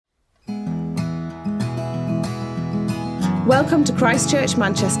Welcome to Christchurch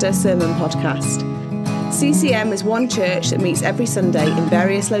Manchester Sermon Podcast. CCM is one church that meets every Sunday in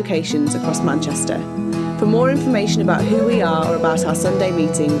various locations across Manchester. For more information about who we are or about our Sunday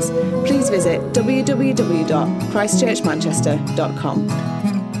meetings, please visit www.christchurchmanchester.com.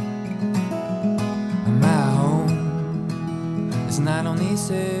 My home is not on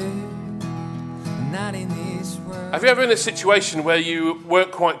this earth, not in this world. Have you ever been in a situation where you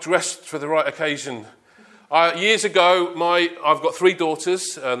weren't quite dressed for the right occasion? Years ago, I've got 3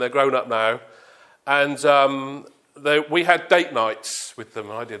 daughters, and they're grown up now, and we had date nights with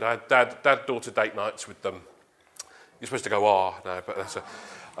them. I had dad-daughter date nights with them. You're supposed to go, no, but that's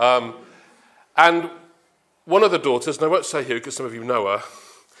and one of the daughters, and I won't say who because some of you know her,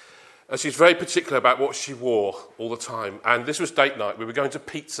 she's very particular about what she wore all the time. And this was date night. We were going to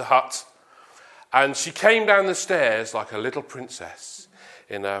Pizza Hut, and she came down the stairs like a little princess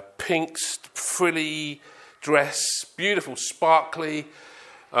in a pink, frilly dress, beautiful, sparkly,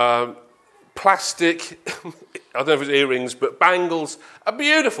 plastic, I don't know if it's earrings, but bangles,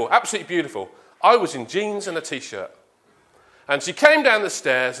 beautiful, absolutely beautiful. I was in jeans and a T-shirt. And she came down the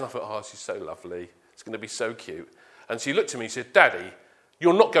stairs, and I thought, she's so lovely. It's going to be so cute. And she looked at me and said, "Daddy,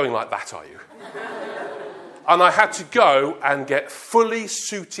 you're not going like that, are you?" And I had to go and get fully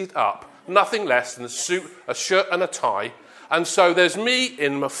suited up, nothing less than a suit, a shirt and a tie. And so there's me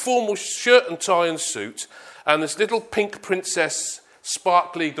in my formal shirt and tie and suit, and this little pink princess,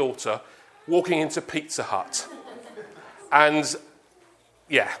 sparkly daughter walking into Pizza Hut. And,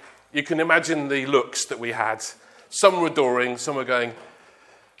 yeah, you can imagine the looks that we had. Some were adoring, some were going,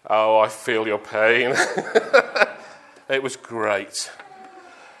 "Oh, I feel your pain." It was great.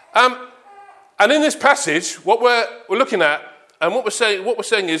 And in this passage, what we're looking at, and what we're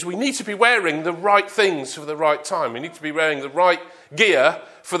saying is we need to be wearing the right things for the right time. We need to be wearing the right gear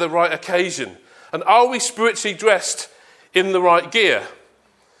for the right occasion. And are we spiritually dressed in the right gear?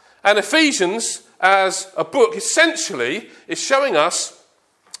 And Ephesians, as a book, essentially is showing us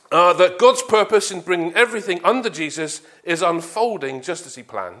that God's purpose in bringing everything under Jesus is unfolding just as he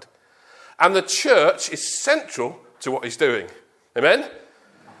planned. And the church is central to what he's doing. Amen?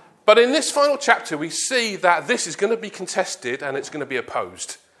 But in this final chapter, we see that this is going to be contested and it's going to be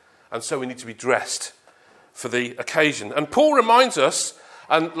opposed. And so we need to be dressed for the occasion. And Paul reminds us,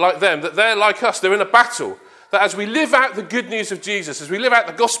 and like them, that they're like us. They're in a battle. That as we live out the good news of Jesus, as we live out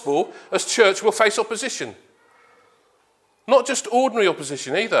the gospel, as church, we'll face opposition. Not just ordinary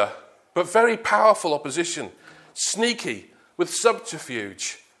opposition either, but very powerful opposition. Sneaky, with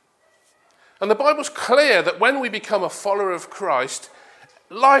subterfuge. And the Bible's clear that when we become a follower of Christ,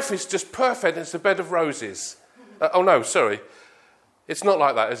 life is just perfect. It's a bed of roses. It's not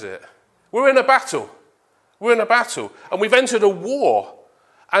like that, is it? We're in a battle. We're in a battle. And we've entered a war.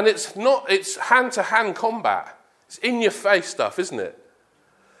 And it's hand-to-hand combat. It's in-your-face stuff, isn't it?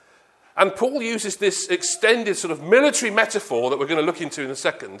 And Paul uses this extended sort of military metaphor that we're going to look into in a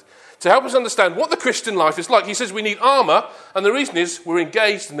second to help us understand what the Christian life is like. He says we need armour, and the reason is we're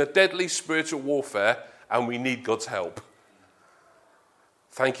engaged in a deadly spiritual warfare, and we need God's help.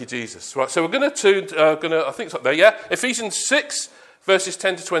 Thank you, Jesus. Right, so we're going to I think it's up there, yeah? Ephesians 6, verses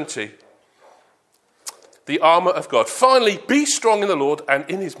 10 to 20. The armour of God. Finally, be strong in the Lord and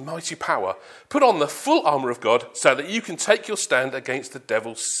in his mighty power. Put on the full armour of God so that you can take your stand against the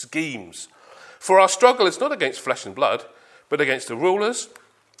devil's schemes. For our struggle is not against flesh and blood, but against the rulers,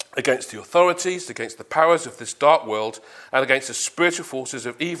 against the authorities, against the powers of this dark world, and against the spiritual forces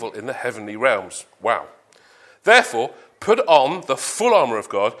of evil in the heavenly realms. Wow. Therefore, put on the full armour of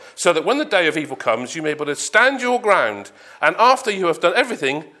God so that when the day of evil comes, you may be able to stand your ground, and after you have done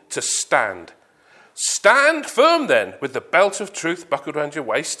everything, to stand. Stand firm then, with the belt of truth buckled around your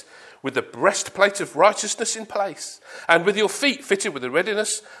waist, with the breastplate of righteousness in place, and with your feet fitted with the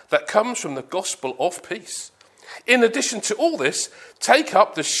readiness that comes from the gospel of peace. In addition to all this, take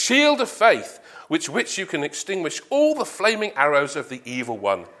up the shield of faith, with which you can extinguish all the flaming arrows of the evil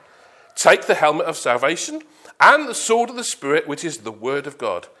one. Take the helmet of salvation and the sword of the Spirit, which is the word of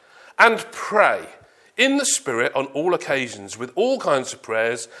God, and pray in the Spirit on all occasions, with all kinds of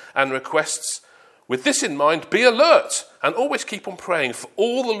prayers and requests. With this in mind, be alert and always keep on praying for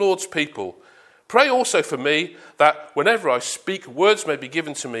all the Lord's people. Pray also for me that whenever I speak, words may be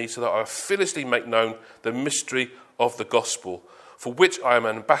given to me so that I fearlessly make known the mystery of the gospel, for which I am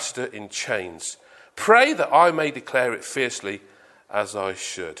an ambassador in chains. Pray that I may declare it fiercely as I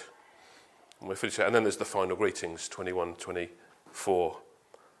should. And we'll finish that. And then there's the final greetings, 21, 24.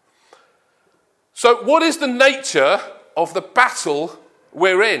 So what is the nature of the battle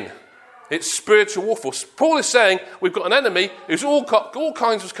we're in? It's spiritual warfare. Paul is saying we've got an enemy who's all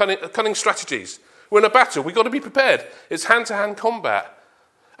kinds of cunning strategies. We're in a battle. We've got to be prepared. It's hand-to-hand combat.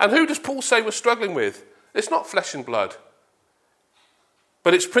 And who does Paul say we're struggling with? It's not flesh and blood.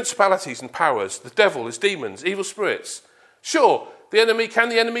 But it's principalities and powers. The devil, his demons, evil spirits. Sure, can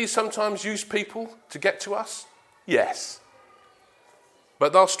the enemy sometimes use people to get to us? Yes.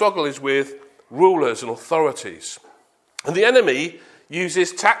 But our struggle is with rulers and authorities. And the enemy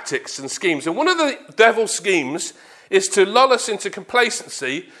uses tactics and schemes. And one of the devil's schemes is to lull us into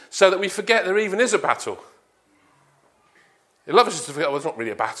complacency so that we forget there even is a battle. He loves us to forget, it's not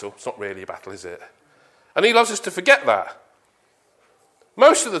really a battle. It's not really a battle, is it? And he loves us to forget that.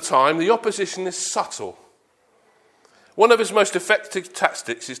 Most of the time, the opposition is subtle. One of his most effective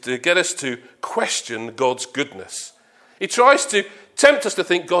tactics is to get us to question God's goodness. He tries to tempt us to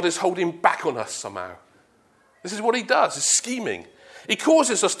think God is holding back on us somehow. This is what he does, is scheming. He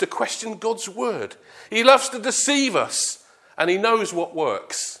causes us to question God's word. He loves to deceive us, and he knows what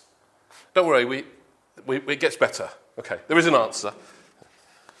works. Don't worry, it gets better. Okay, there is an answer.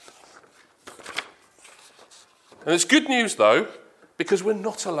 And it's good news, though, because we're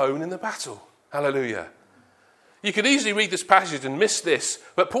not alone in the battle. Hallelujah. You could easily read this passage and miss this,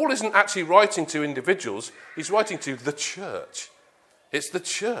 but Paul isn't actually writing to individuals. He's writing to the church. It's the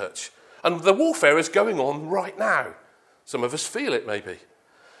church. And the warfare is going on right now. Some of us feel it, maybe.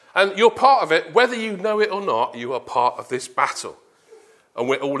 And you're part of it. Whether you know it or not, you are part of this battle. And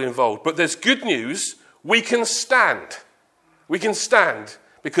we're all involved. But there's good news. We can stand. We can stand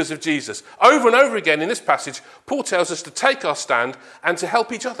because of Jesus. Over and over again in this passage, Paul tells us to take our stand and to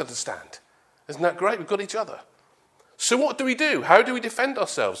help each other to stand. Isn't that great? We've got each other. So what do we do? How do we defend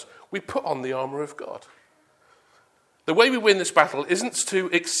ourselves? We put on the armour of God. The way we win this battle isn't to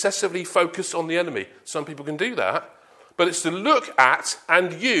excessively focus on the enemy. Some people can do that. But it's to look at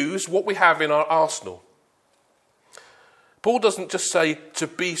and use what we have in our arsenal. Paul doesn't just say to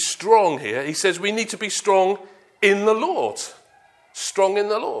be strong here. He says we need to be strong in the Lord. Strong in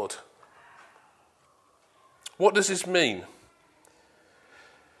the Lord. What does this mean?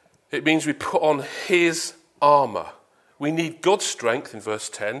 It means we put on his armour. We need God's strength in verse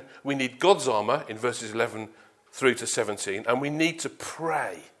 10. We need God's armour in verses 11 through to 17. And we need to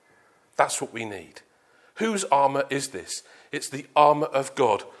pray. That's what we need. Whose armour is this? It's the armour of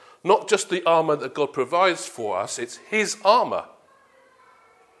God. Not just the armour that God provides for us, it's his armour.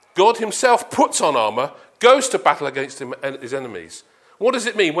 God himself puts on armour, goes to battle against him and his enemies. What does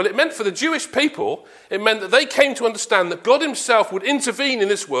it mean? Well, it meant for the Jewish people, it meant that they came to understand that God himself would intervene in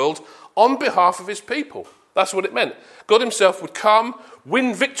this world on behalf of his people. That's what it meant. God himself would come,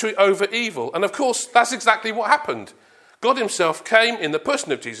 win victory over evil. And of course, that's exactly what happened. God himself came in the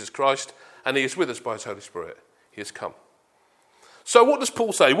person of Jesus Christ, and he is with us by his Holy Spirit. He has come. So what does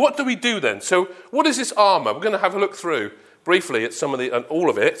Paul say? What do we do then? So what is this armour? We're going to have a look through briefly at some of and all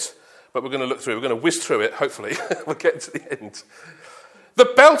of it, but we're going to look through. We're going to whiz through it, hopefully. We'll get to the end.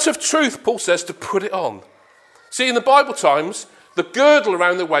 The belt of truth, Paul says, to put it on. See, in the Bible times, the girdle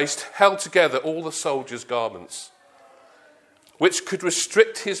around the waist held together all the soldiers' garments, which could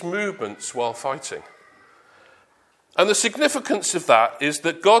restrict his movements while fighting. And the significance of that is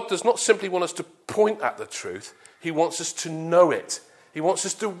that God does not simply want us to point at the truth. He wants us to know it. He wants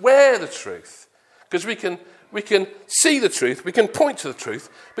us to wear the truth. Because we can see the truth, we can point to the truth,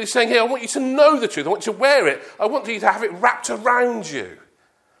 but he's saying here, I want you to know the truth, I want you to wear it, I want you to have it wrapped around you.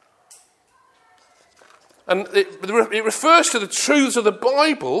 And it refers to the truths of the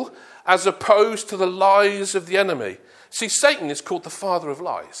Bible as opposed to the lies of the enemy. See, Satan is called the father of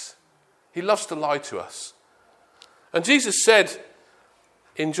lies. He loves to lie to us. And Jesus said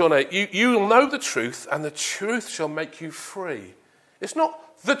in John 8, you will know the truth, and the truth shall make you free. It's not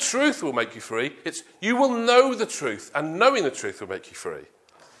the truth will make you free, it's you will know the truth, and knowing the truth will make you free.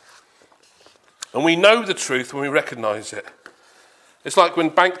 And we know the truth when we recognise it. It's like when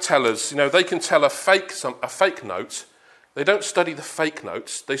bank tellers, they can tell a fake note. They don't study the fake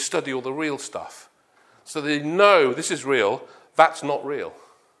notes, they study all the real stuff. So they know this is real, that's not real.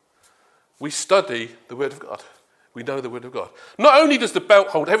 We study the Word of God. We know the Word of God. Not only does the belt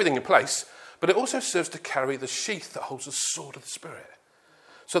hold everything in place, but it also serves to carry the sheath that holds the sword of the Spirit.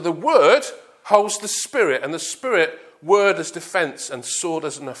 So the Word holds the Spirit, and the Spirit, word as defence and sword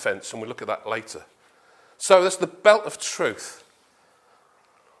as an offence, and we'll look at that later. So that's the belt of truth.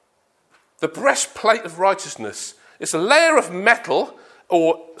 The breastplate of righteousness is a layer of metal,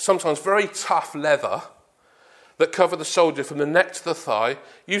 or sometimes very tough leather, that cover the soldier from the neck to the thigh,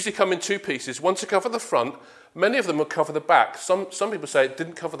 usually come in two pieces, one to cover the front. Many of them will cover the back. Some people say it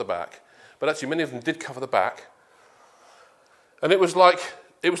didn't cover the back, but actually many of them did cover the back. And it was like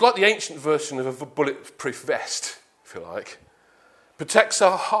the ancient version of a bulletproof vest, if you like. Protects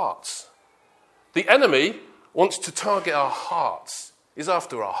our hearts. The enemy wants to target our hearts. He's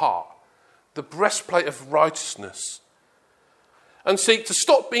after our heart. The breastplate of righteousness. And see, to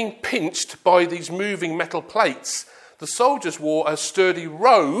stop being pinched by these moving metal plates, the soldiers wore a sturdy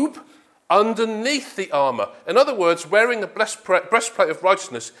robe underneath the armour. In other words, wearing a breastplate of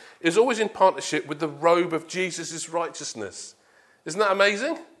righteousness is always in partnership with the robe of Jesus' righteousness. Isn't that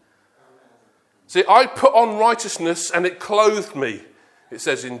amazing? See, I put on righteousness and it clothed me, it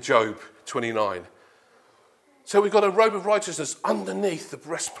says in Job 29. So we've got a robe of righteousness underneath the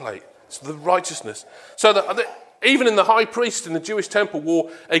breastplate. It's the righteousness. So that even in the high priest in the Jewish temple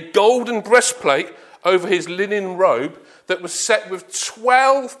wore a golden breastplate over his linen robe that was set with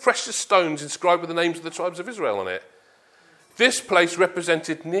 12 precious stones inscribed with the names of the tribes of Israel on it. This place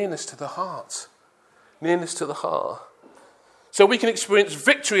represented nearness to the heart. Nearness to the heart. So we can experience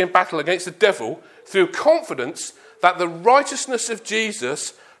victory in battle against the devil through confidence that the righteousness of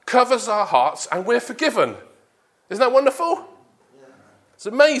Jesus covers our hearts and we're forgiven. Isn't that wonderful? It's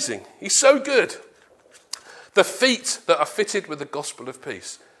amazing. He's so good. The feet that are fitted with the gospel of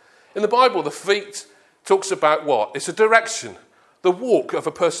peace. In the Bible, the feet talks about what? It's a direction, the walk of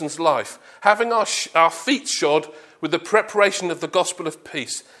a person's life. Having our feet shod with the preparation of the gospel of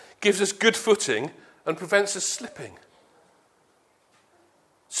peace gives us good footing and prevents us slipping.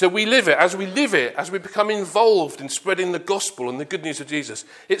 So we live it, as we become involved in spreading the gospel and the good news of Jesus,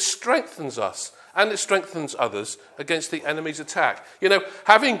 it strengthens us and it strengthens others against the enemy's attack. You know,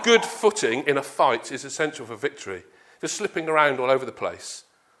 having good footing in a fight is essential for victory. Just slipping around all over the place,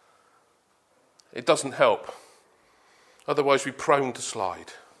 it doesn't help. Otherwise, we're prone to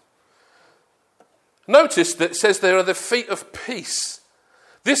slide. Notice that it says there are the feet of peace.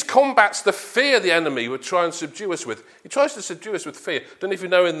 This combats the fear the enemy would try and subdue us with. He tries to subdue us with fear. Don't know if you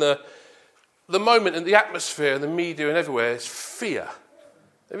know, in the moment, in the atmosphere, in the media and everywhere, it's fear.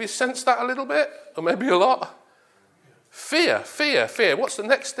 Have you sensed that a little bit? Or maybe a lot? Fear, fear, fear. What's the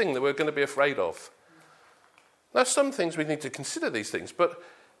next thing that we're going to be afraid of? Now, some things we need to consider these things, but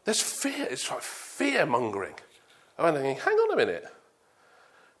there's fear. It's like fear-mongering. I'm thinking, hang on a minute.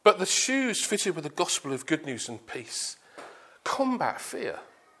 But the shoes fitted with the gospel of good news and peace combat fear.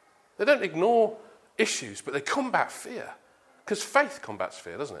 They don't ignore issues, but they combat fear. Because faith combats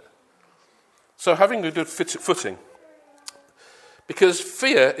fear, doesn't it? So having a good footing. Because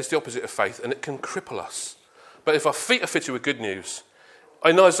fear is the opposite of faith and it can cripple us. But if our feet are fitted with good news,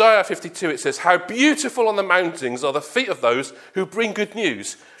 in Isaiah 52 it says, how beautiful on the mountains are the feet of those who bring good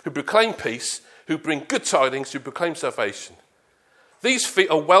news, who proclaim peace, who bring good tidings, who proclaim salvation. These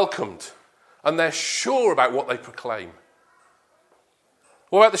feet are welcomed and they're sure about what they proclaim.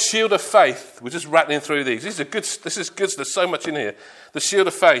 What about the shield of faith? We're just rattling through these. This is good. There's so much in here. The shield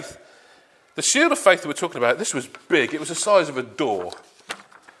of faith. The shield of faith that we're talking about, this was big. It was the size of a door.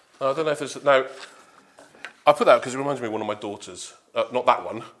 I don't know if there's... Now, I put that because it reminds me of one of my daughters. Not that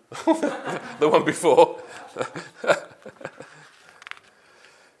one. The one before.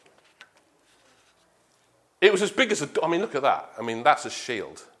 It was as big as a... I mean, look at that. I mean, that's a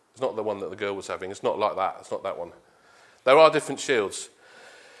shield. It's not the one that the girl was having. It's not like that. It's not that one. There are different shields.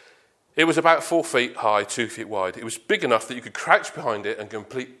 It was about 4 feet high, 2 feet wide. It was big enough that you could crouch behind it and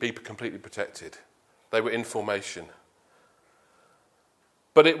be completely protected. They were in formation.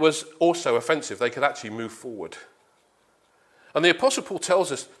 But it was also offensive. They could actually move forward. And the Apostle Paul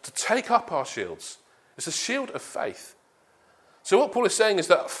tells us to take up our shields. It's a shield of faith. So what Paul is saying is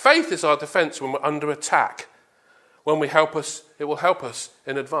that faith is our defense when we're under attack. When we help us, it will help us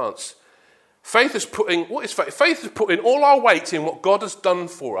in advance. Faith is putting, what is faith? Faith is putting all our weight in what God has done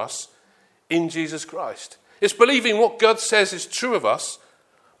for us in Jesus Christ. It's believing what God says is true of us,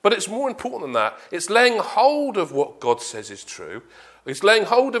 but it's more important than that. It's laying hold of what God says is true. It's laying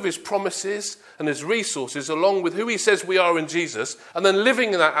hold of his promises and his resources along with who he says we are in Jesus, and then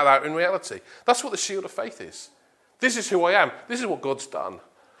living that out in reality. That's what the shield of faith is. This is who I am. This is what God's done.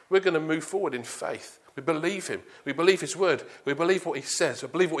 We're going to move forward in faith. We believe him. We believe his word. We believe what he says. We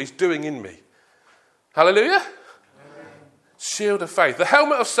believe what he's doing in me. Hallelujah? Amen. Shield of faith. The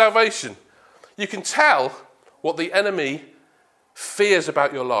helmet of salvation. You can tell what the enemy fears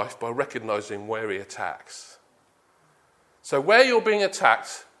about your life by recognizing where he attacks. So where you're being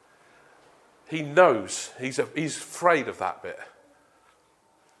attacked, he knows. He's afraid of that bit.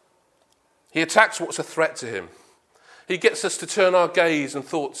 He attacks what's a threat to him. He gets us to turn our gaze and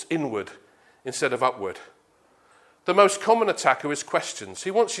thoughts inward instead of upward. The most common attacker is questions.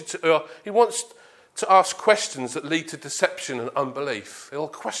 He wants to ask questions that lead to deception and unbelief. He'll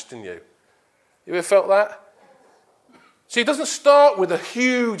question you. You ever felt that? See, he doesn't start with a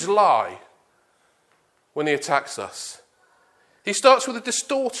huge lie when he attacks us. He starts with a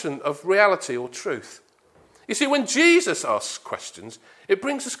distortion of reality or truth. You see, when Jesus asks questions, it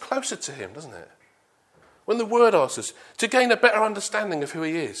brings us closer to him, doesn't it? When the word asks us to gain a better understanding of who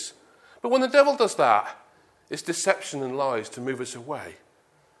he is. But when the devil does that, it's deception and lies to move us away.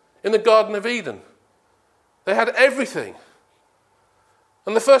 In the Garden of Eden, they had everything.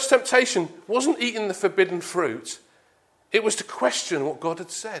 And the first temptation wasn't eating the forbidden fruit. It was to question what God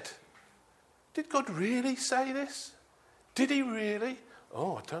had said. Did God really say this? Did he really?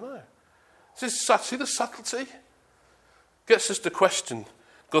 Oh, I don't know. See the subtlety? Gets us to question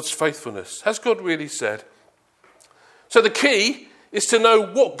God's faithfulness. Has God really said? So the key is to know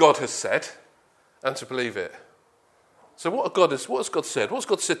what God has said and to believe it. So what has God said? What's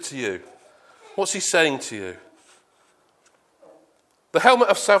God said to you? What's he saying to you? The helmet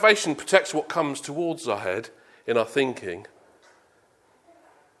of salvation protects what comes towards our head in our thinking.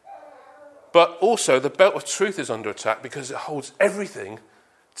 But also the belt of truth is under attack because it holds everything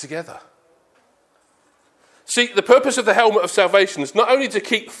together. See, the purpose of the helmet of salvation is not only to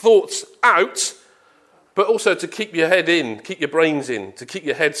keep thoughts out, but also to keep your head in, keep your brains in, to keep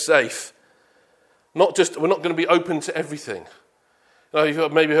your head safe. We're not going to be open to everything.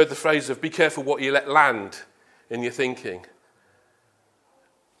 You've maybe heard the phrase of be careful what you let land in your thinking.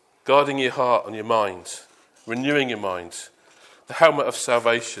 Guarding your heart and your mind, renewing your mind. The helmet of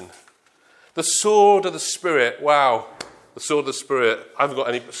salvation. The sword of the Spirit. Wow, the sword of the Spirit. I haven't got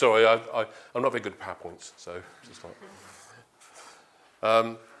any. Sorry, I'm not very good at PowerPoints, so just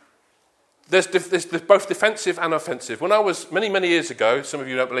like. There's both defensive and offensive. When I was many years ago, some of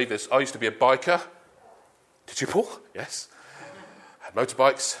you don't believe this, I used to be a biker. Did you, Paul? Yes. I had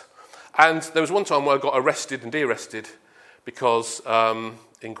motorbikes, and there was one time where I got arrested and de-arrested because,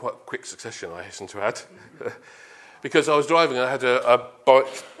 in quite quick succession, I hasten to add. Because I was driving and I had a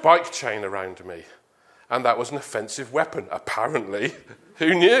bike chain around me. And that was an offensive weapon, apparently.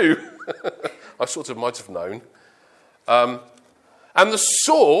 Who knew? I sort of might have known. And the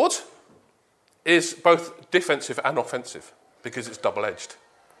sword is both defensive and offensive because it's double-edged.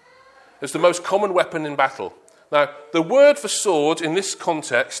 It's the most common weapon in battle. Now, the word for sword in this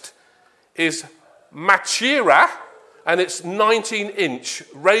context is machira, and it's 19-inch,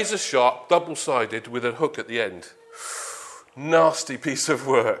 razor-sharp, double-sided with a hook at the end. Nasty piece of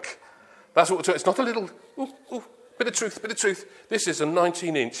work. That's what we're talking. It's not a little bit of truth. This is a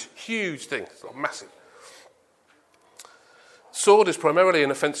 19-inch, huge thing. It's not massive. Sword is primarily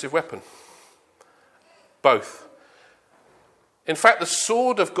an offensive weapon. Both. In fact, the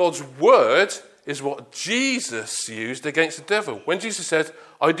sword of God's word is what Jesus used against the devil. When Jesus said,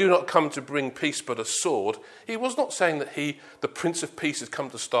 I do not come to bring peace but a sword, he was not saying that he, the Prince of Peace, has come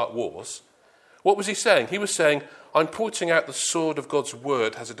to start wars. What was he saying? He was saying, I'm pointing out the sword of God's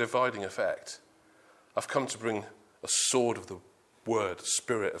word has a dividing effect. I've come to bring a sword of the word, the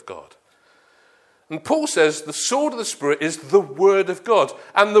Spirit of God. And Paul says the sword of the Spirit is the word of God.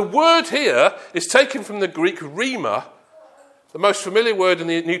 And the word here is taken from the Greek rhema, the most familiar word in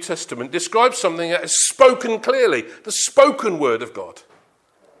the New Testament, describes something that is spoken clearly, the spoken word of God.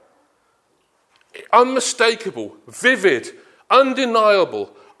 Unmistakable, vivid,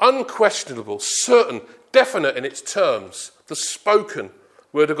 undeniable, unquestionable, certain, definite in its terms, the spoken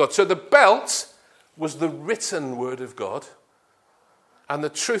word of God. So the belt was the written word of God, and the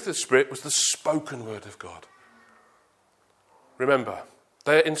truth of the Spirit was the spoken word of God. Remember,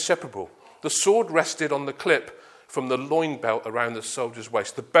 they are inseparable. The sword rested on the clip from the loin belt around the soldier's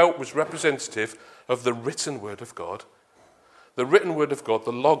waist. The belt was representative of the written word of God. The written word of God,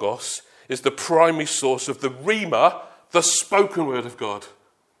 the Logos, is the primary source of the Rhema, the spoken word of God.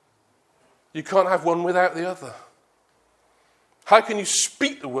 You can't have one without the other. How can you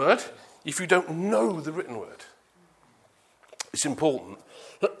speak the word if you don't know the written word? It's important.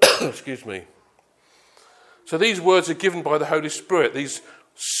 Excuse me. So these words are given by the Holy Spirit, these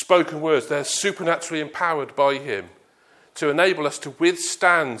spoken words. They're supernaturally empowered by him to enable us to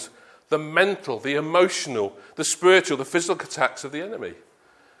withstand the mental, the emotional, the spiritual, the physical attacks of the enemy.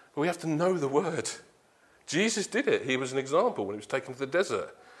 But we have to know the word. Jesus did it. He was an example when he was taken to the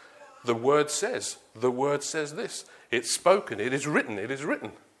desert. The word says this. It's spoken, it is written,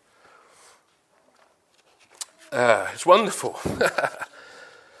 It's wonderful.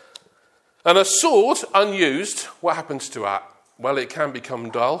 And a sword, unused, what happens to that? Well, it can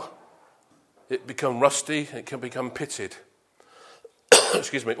become dull, it become rusty, it can become pitted.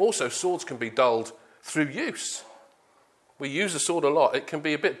 Excuse me. Also, swords can be dulled through use. We use a sword a lot. It can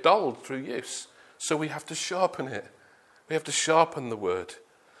be a bit dulled through use. So we have to sharpen it. We have to sharpen the word.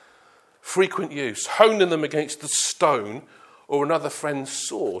 Frequent use, honing them against the stone or another friend's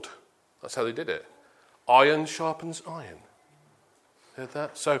sword. That's how they did it. Iron sharpens iron. Heard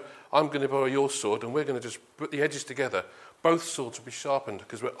that? So I'm going to borrow your sword and we're going to just put the edges together. Both swords will be sharpened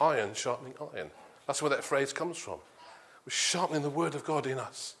because we're iron sharpening iron. That's where that phrase comes from. We're sharpening the word of God in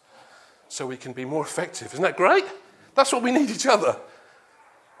us so we can be more effective. Isn't that great? That's what we need each other.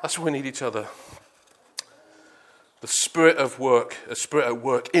 That's what we need each other. The Spirit of work, a Spirit at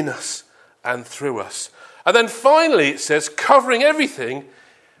work in us and through us. And then finally it says, covering everything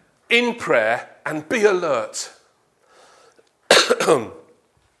in prayer and be alert.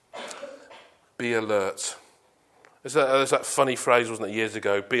 Be alert. There's that funny phrase, wasn't it, years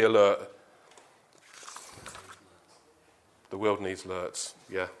ago? Be alert. The world needs alerts.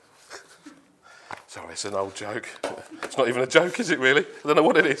 Yeah. Sorry, it's an old joke. It's not even a joke, is it really? I don't know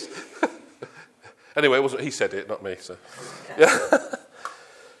what it is. Anyway, it wasn't. He said it, not me. So, yeah.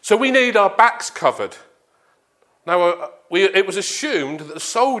 So we need our backs covered. Now, it was assumed that the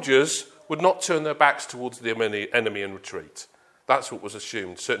soldiers would not turn their backs towards the enemy and retreat. That's what was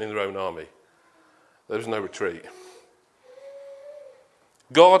assumed, certainly in their own army. There was no retreat.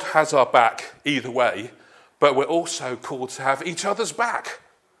 God has our back either way, but we're also called to have each other's back.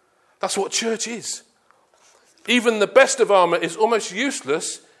 That's what church is. Even the best of armour is almost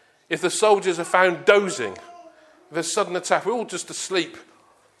useless if the soldiers are found dozing. If there's a sudden attack, we're all just asleep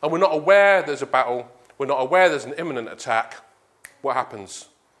and we're not aware there's a battle, we're not aware there's an imminent attack. What happens?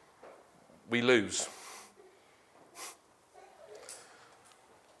 We lose.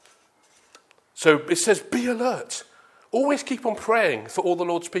 So it says, be alert. Always keep on praying for all the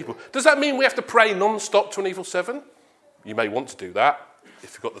Lord's people. Does that mean we have to pray non-stop 24/7? You may want to do that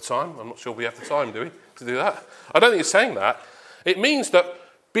if you've got the time. I'm not sure we have the time, do we, to do that? I don't think it's saying that. It means that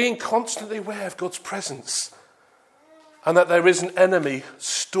being constantly aware of God's presence and that there is an enemy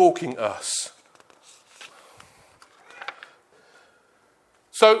stalking us.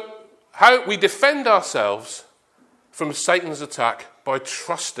 So, how we defend ourselves from Satan's attack by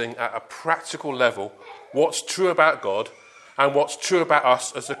trusting at a practical level what's true about God and what's true about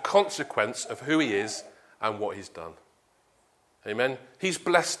us as a consequence of who he is and what he's done. Amen? He's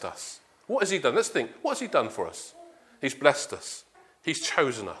blessed us. What has he done? Let's think. What has he done for us? He's blessed us. He's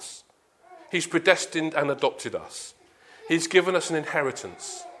chosen us. He's predestined and adopted us. He's given us an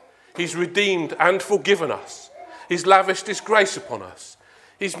inheritance. He's redeemed and forgiven us. He's lavished his grace upon us.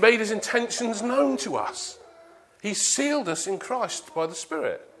 He's made his intentions known to us. He's sealed us in Christ by the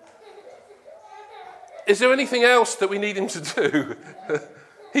Spirit. Is there anything else that we need him to do?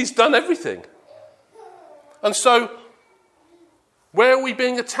 He's done everything. And so, where are we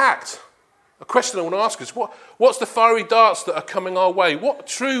being attacked? A question I want to ask is, what's the fiery darts that are coming our way? What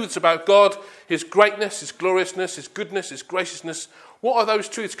truths about God, his greatness, his gloriousness, his goodness, his graciousness, what are those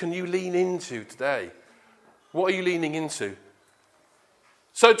truths can you lean into today? What are you leaning into?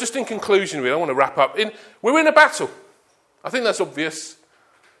 So just in conclusion, really, I want to wrap up. We're in a battle. I think that's obvious.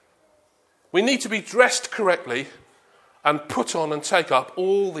 We need to be dressed correctly and put on and take up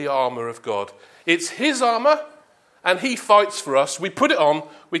all the armour of God. It's his armour, and he fights for us. We put it on,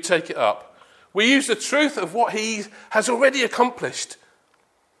 we take it up. We use the truth of what he has already accomplished.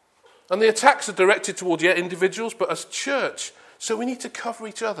 And the attacks are directed towards individuals, but as church. So we need to cover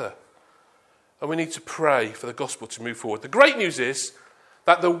each other. And we need to pray for the gospel to move forward. The great news is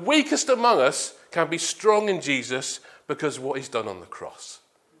that the weakest among us can be strong in Jesus because of what he's done on the cross.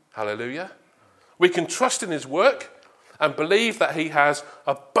 Hallelujah. We can trust in his work and believe that he has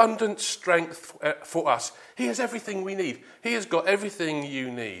abundant strength for us. He has everything we need. He has got everything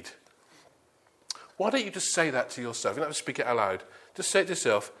you need. Why don't you just say that to yourself? You don't have to speak it out loud. Just say it to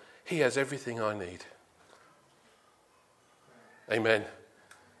yourself. He has everything I need. Amen.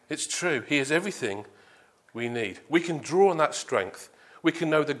 It's true. He has everything we need. We can draw on that strength. We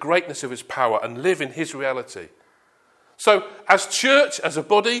can know the greatness of his power and live in his reality. So, as church, as a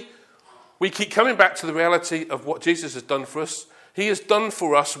body, we keep coming back to the reality of what Jesus has done for us. He has done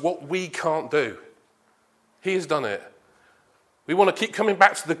for us what we can't do. He has done it. We want to keep coming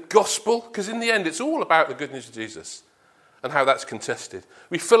back to the gospel, because in the end, it's all about the good news of Jesus and how that's contested.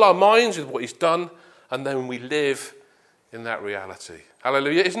 We fill our minds with what he's done, and then we live in that reality.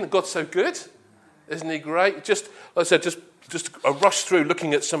 Hallelujah. Isn't God so good? Isn't he great? Just, like I said, just a rush through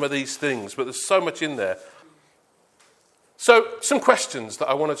looking at some of these things, but there's so much in there. So, some questions that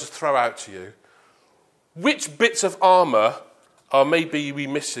I want to just throw out to you. Which bits of armour are maybe we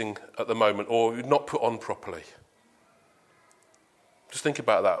missing at the moment or not put on properly? Just think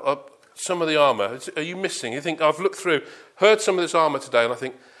about that. Some of the armour, are you missing? You think, I've looked through, heard some of this armour today, and I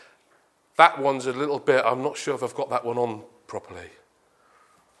think, that one's a little bit, I'm not sure if I've got that one on properly.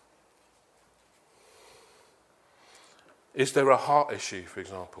 Is there a heart issue, for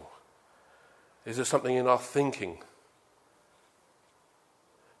example? Is there something in our thinking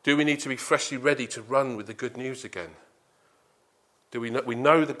Do we need to be freshly ready to run with the good news again? Do we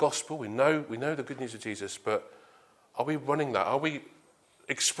know the gospel, we know the good news of Jesus, but are we running that? Are we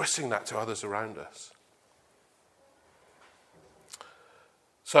expressing that to others around us?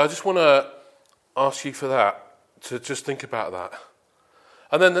 So I just want to ask you for that, to just think about that.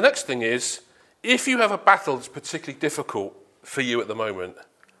 And then the next thing is, if you have a battle that's particularly difficult for you at the moment,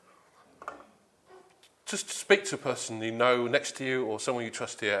 just speak to a person you know next to you or someone you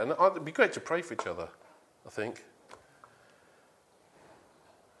trust here. And it'd be great to pray for each other, I think.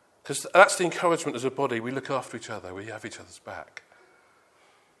 Because that's the encouragement as a body. We look after each other. We have each other's back.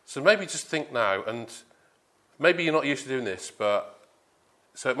 So maybe just think now, and maybe you're not used to doing this, but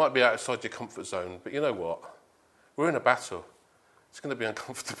so it might be outside your comfort zone. But you know what? We're in a battle. It's going to be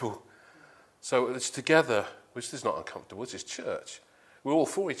uncomfortable. So it's together, which is not uncomfortable. It's church. We're all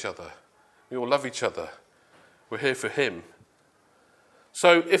for each other. We all love each other. We're here for him.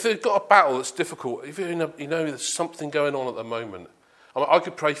 So if they've got a battle that's difficult, if you know there's something going on at the moment, I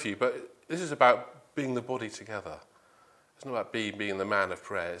could pray for you, but this is about being the body together. It's not about being the man of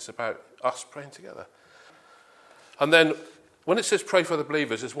prayer. It's about us praying together. And then when it says pray for the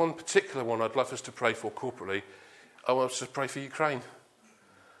believers, there's one particular one I'd love us to pray for corporately. I want us to pray for Ukraine.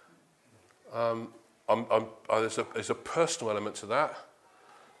 There's a personal element to that.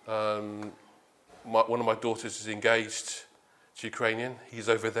 One of my daughters is engaged to Ukrainian. He's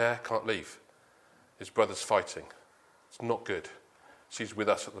over there, can't leave. His brother's fighting. It's not good. She's with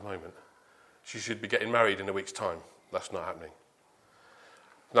us at the moment. She should be getting married in a week's time. That's not happening.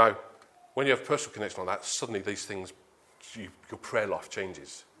 Now, when you have personal connection like that, suddenly these things, your prayer life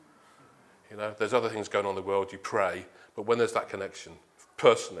changes. You know, there's other things going on in the world, you pray, but when there's that connection,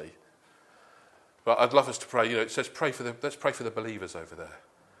 personally. But I'd love us to pray, it says let's pray for the believers over there.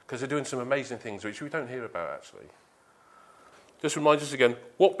 Because they're doing some amazing things which we don't hear about, actually. Just remind us again,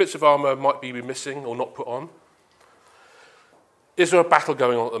 what bits of armour might be missing or not put on? Is there a battle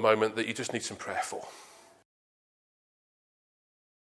going on at the moment that you just need some prayer for?